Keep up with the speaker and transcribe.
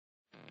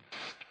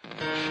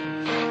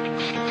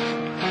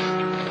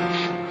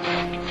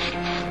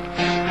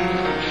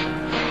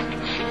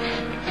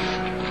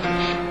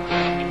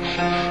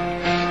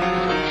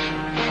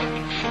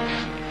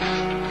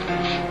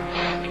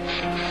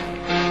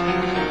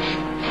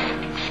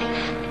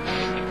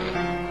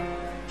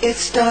It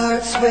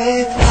starts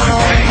with one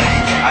thing.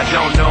 I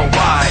don't know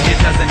why. It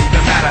doesn't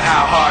even matter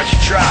how hard you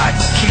try.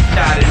 Keep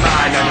that in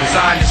mind. I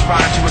designed this rhyme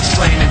to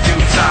explain in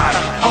due time.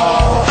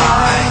 All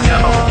I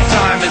know,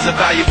 time is a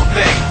valuable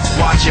thing.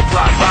 Watch it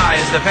fly by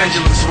as the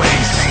pendulum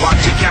swings.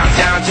 Watch it count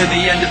down to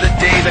the end of the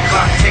day. The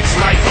clock takes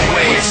life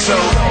away. It's so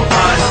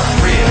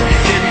unreal.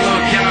 Didn't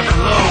look out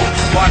below.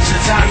 Watch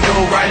the time go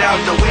right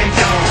out the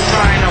window.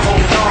 Trying to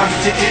hold on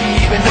to didn't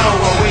even know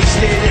I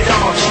wasted it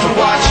all just to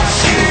watch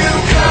you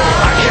go.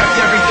 I kept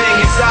everything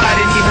inside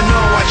and even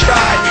though I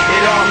tried,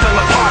 it all fell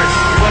apart.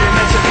 What it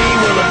meant to be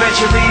will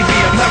eventually be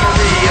a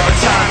memory of a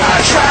time I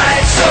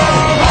tried so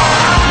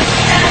hard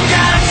and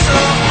got so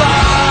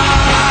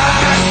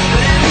far.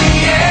 But in the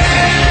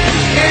end,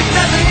 it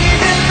doesn't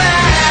even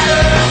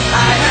matter.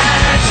 I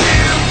had to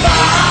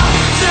fall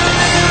to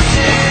lose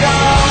it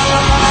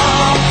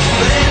all.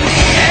 But in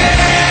the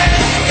end,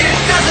 it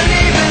doesn't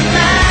even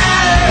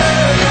matter.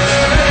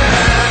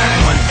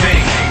 One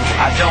thing,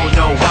 I don't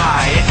know why.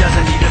 It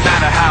doesn't even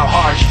matter how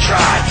hard you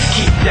try.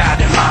 Keep that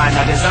in mind.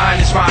 I designed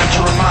this rhyme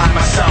to remind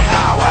myself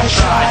how I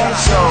tried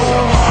so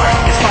hard.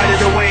 In spite of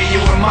the way you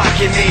were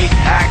mocking me,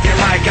 acting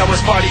like I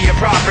was part of your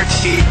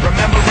property,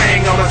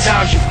 remembering all the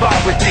times you fought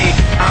with me,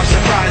 I'm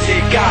surprised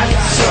it got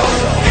so.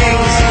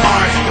 Things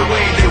aren't the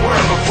way they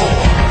were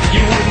before.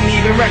 You wouldn't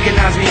even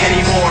recognize me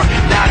anymore.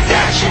 Not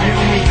that you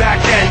knew me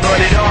back then, but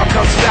it all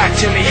comes back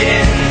to me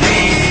in the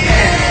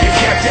end. You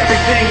kept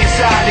everything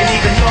inside, and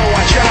even though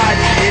I tried,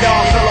 it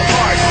all fell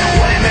apart.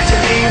 What it meant to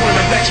me will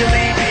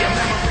eventually be